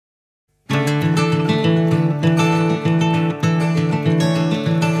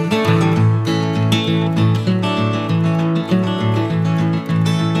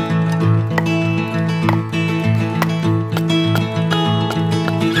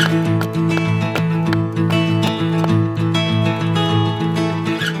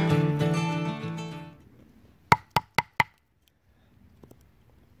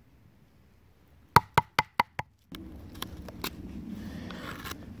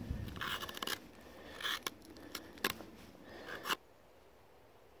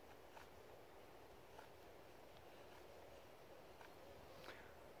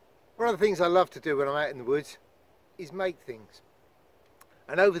of the things I love to do when I'm out in the woods is make things.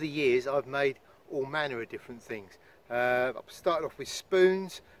 And over the years I've made all manner of different things. I've started off with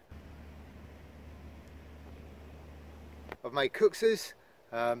spoons, I've made cookers,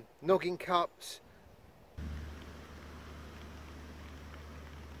 noggin cups,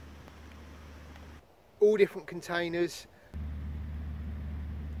 all different containers.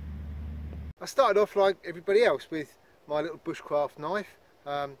 I started off like everybody else with my little bushcraft knife,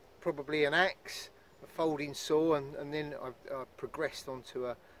 probably an axe, a folding saw, and then I progressed onto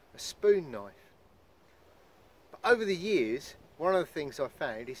a spoon knife. But over the years, one of the things I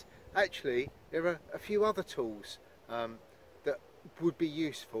found is actually there are a few other tools that would be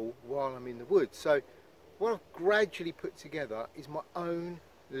useful while I'm in the woods. So what I've gradually put together is my own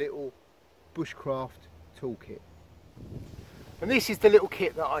little bushcraft tool kit. And this is the little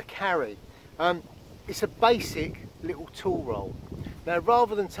kit that I carry. It's a basic little tool roll. Now,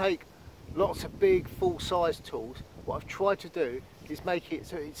 rather than take lots of big full-size tools, what I've tried to do is make it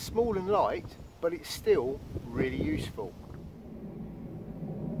so it's small and light, but it's still really useful.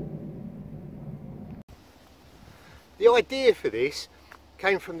 The idea for this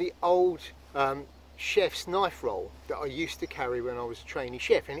came from the old chef's knife roll that I used to carry when I was a trainee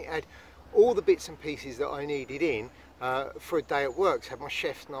chef, and it had all the bits and pieces that I needed in for a day at work. So I had my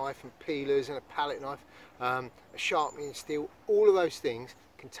chef's knife and peelers and a palette knife, a sharpening steel, all of those things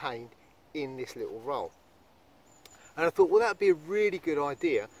contained in this little roll. And I thought, well, that'd be a really good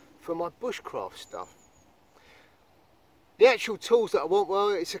idea for my bushcraft stuff. The actual tools that I want, well,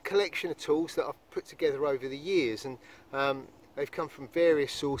 it's a collection of tools that I've put together over the years, and they've come from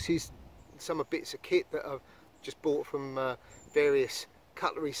various sources. Some are bits of kit that I've just bought from various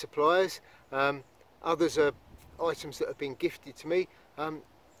cutlery suppliers. Others are items that have been gifted to me.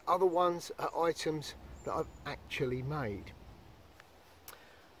 Other ones are items that I've actually made.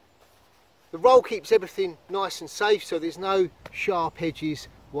 The roll keeps everything nice and safe, so there's no sharp edges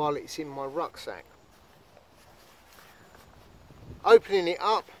while it's in my rucksack. Opening it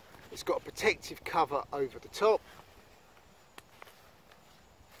up, it's got a protective cover over the top.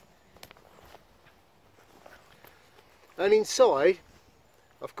 And inside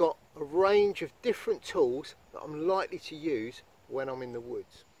I've got a range of different tools that I'm likely to use when I'm in the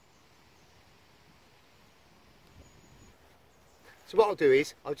woods. So what I'll do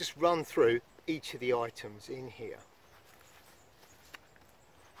is I'll just run through each of the items in here.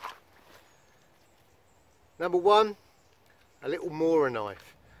 Number one, a little Mora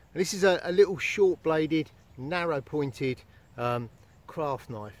knife. And this is a little short bladed, narrow pointed craft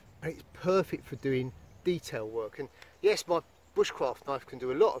knife, and it's perfect for doing detail work. And yes, my bushcraft knife can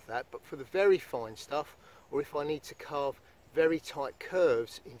do a lot of that, but for the very fine stuff, or if I need to carve very tight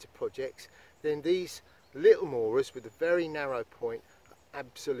curves into projects, then these little Moras with a very narrow point are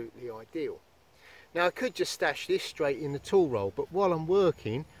absolutely ideal. Now, I could just stash this straight in the tool roll, but while I'm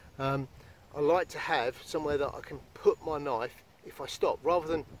working, I like to have somewhere that I can put my knife if I stop. Rather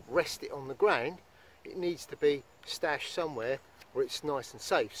than rest it on the ground, it needs to be stashed somewhere where it's nice and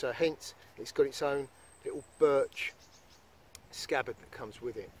safe. So hence, it's got its own little birch scabbard that comes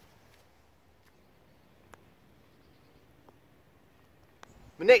with it.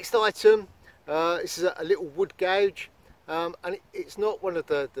 The next item, this is a little wood gouge, and it's not one of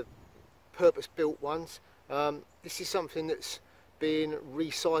the purpose-built ones. This is something that's been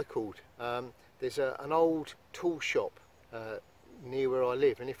recycled. There's an old tool shop near where I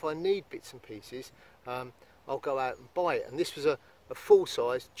live, and if I need bits and pieces, I'll go out and buy it. And this was a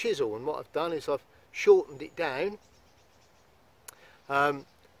full-size chisel, and what I've done is I've shortened it down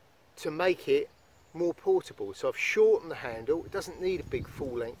to make it more portable. So I've shortened the handle. It doesn't need a big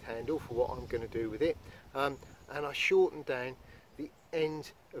full-length handle for what I'm going to do with it, and I shortened down the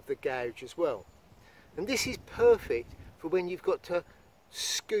end of the gouge as well. And this is perfect for when you've got to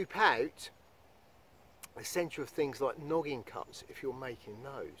scoop out the centre of things like noggin cups if you're making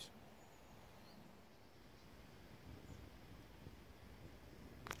those.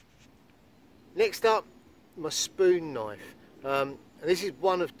 Next up, my spoon knife. And this is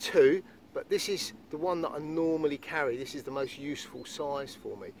one of two, but this is the one that I normally carry. This is the most useful size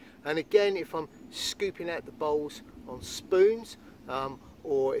for me. And again, if I'm scooping out the bowls on spoons,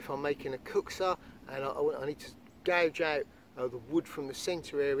 or if I'm making a cookser and I need to gouge out the wood from the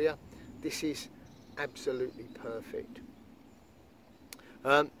centre area, this is absolutely perfect.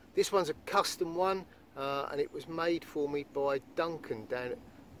 This one's a custom one, and it was made for me by Duncan down at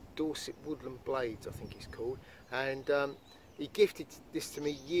Dorset Woodland Blades, I think it's called, and he gifted this to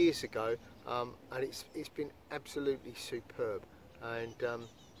me years ago, and it's been absolutely superb, and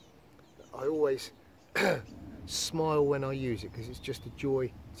I always smile when I use it because it's just a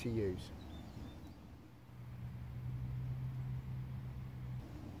joy to use.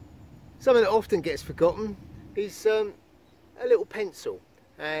 Something that often gets forgotten is a little pencil,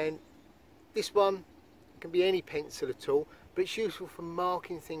 and this one can be any pencil at all, but it's useful for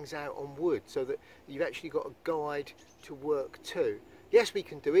marking things out on wood so that you've actually got a guide to work to. Yes, we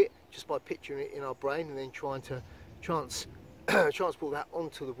can do it just by picturing it in our brain and then trying to transport that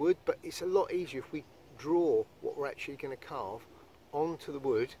onto the wood, but it's a lot easier if we draw what we're actually going to carve onto the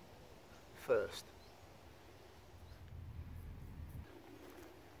wood first.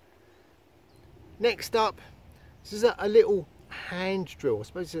 Next up, this is a little hand drill. I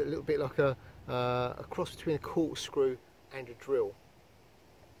suppose it's a little bit like a cross between a corkscrew and a drill.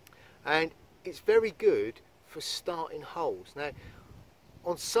 And it's very good for starting holes. Now,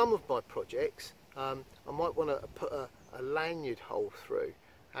 on some of my projects, I might want to put a lanyard hole through.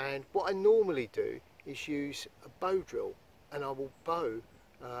 And what I normally do is use a bow drill, and I will bow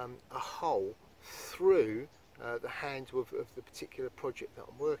a hole through the handle of the particular project that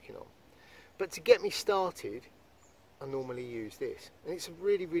I'm working on. But to get me started, I normally use this, and it's a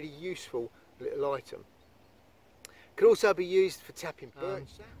really, really useful little item. Could also be used for tapping birch.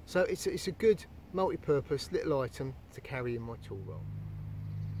 So it's a good multi-purpose little item to carry in my tool roll.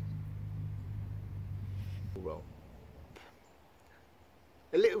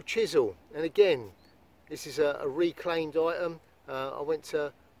 A little chisel, and again, this is a reclaimed item. I went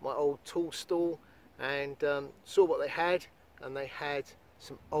to my old tool store and saw what they had, and they had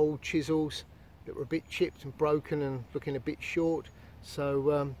some old chisels that were a bit chipped and broken and looking a bit short.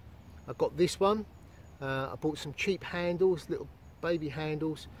 So I got this one. I bought some cheap handles, little baby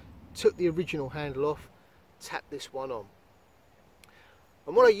handles, took the original handle off, tapped this one on.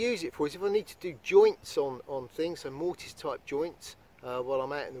 And what I use it for is if I need to do joints on things, so mortise type joints, while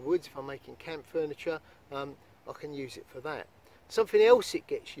I'm out in the woods, if I'm making camp furniture, I can use it for that. Something else it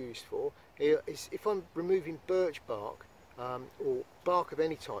gets used for is if I'm removing birch bark, or bark of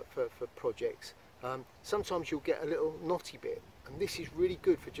any type for projects. Sometimes you'll get a little knotty bit, and this is really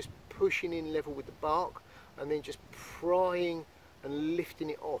good for just pushing in level with the bark and then just prying and lifting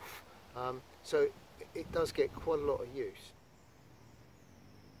it off. So it does get quite a lot of use.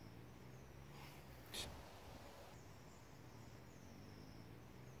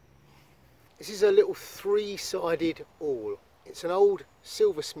 This is a little three-sided awl. It's an old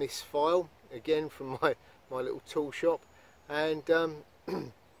silversmith's file, again from my little tool shop. And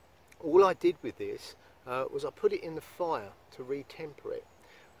all I did with this was I put it in the fire to retemper it,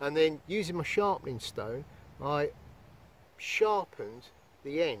 and then using my sharpening stone I sharpened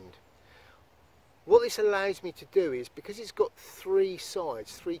the end. What this allows me to do is, because it's got three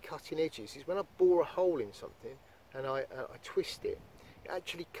sides, three cutting edges, is when I bore a hole in something and I twist it, it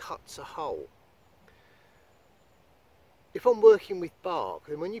actually cuts a hole. If I'm working with bark,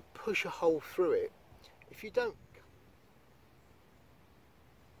 then when you push a hole through it, if you don't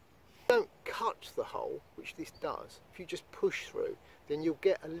cut the hole, which this does, if you just push through, then you'll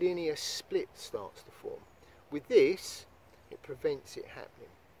get a linear split starts to form. With this, it prevents it happening.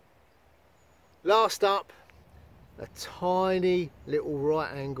 Last up, a tiny little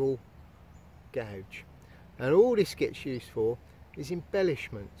right angle gouge, and all this gets used for is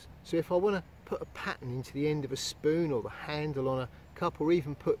embellishments. So if I want to put a pattern into the end of a spoon or the handle on a cup, or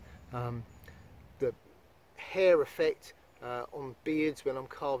even put the hair effect on beards when I'm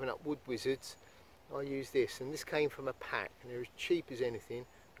carving up wood wizards, I use this. And this came from a pack, and they're as cheap as anything,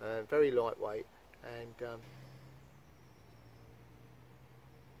 very lightweight, and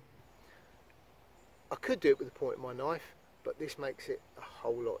I could do it with the point of my knife, but this makes it a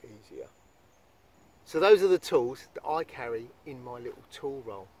whole lot easier. So those are the tools that I carry in my little tool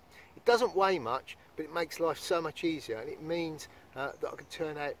roll. It doesn't weigh much, but it makes life so much easier, and it means that I can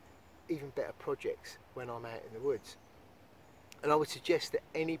turn out even better projects when I'm out in the woods. And I would suggest that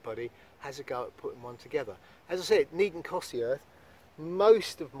anybody has a go at putting one together. As I said, it needn't cost the earth.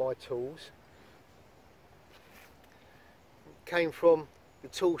 Most of my tools came from the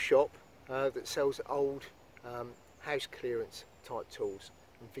tool shop that sells old house clearance type tools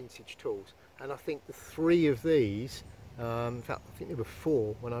and vintage tools. And I think the three of these, in fact I think there were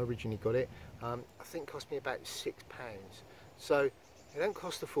four when I originally got it, I think cost me about £6. So they don't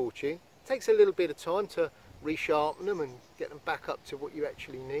cost a fortune. It takes a little bit of time to resharpen them and get them back up to what you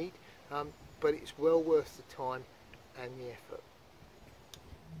actually need, but it's well worth the time and the effort.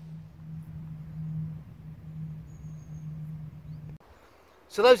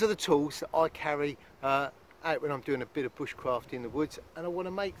 So those are the tools that I carry out when I'm doing a bit of bushcraft in the woods and I want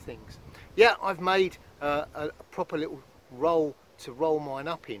to make things. Yeah, I've made a proper little roll to roll mine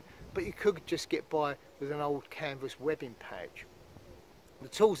up in, but you could just get by with an old canvas webbing pouch. The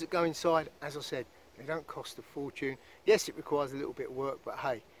tools that go inside, as I said, they don't cost a fortune. Yes, it requires a little bit of work, but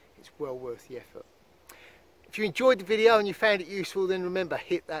hey, it's well worth the effort. If you enjoyed the video and you found it useful, then remember,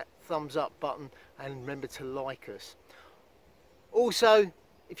 hit that thumbs up button and remember to like us. Also,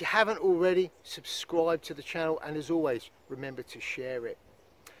 if you haven't already, subscribe to the channel, and as always, remember to share it.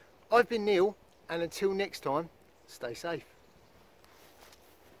 I've been Neil, and until next time, stay safe.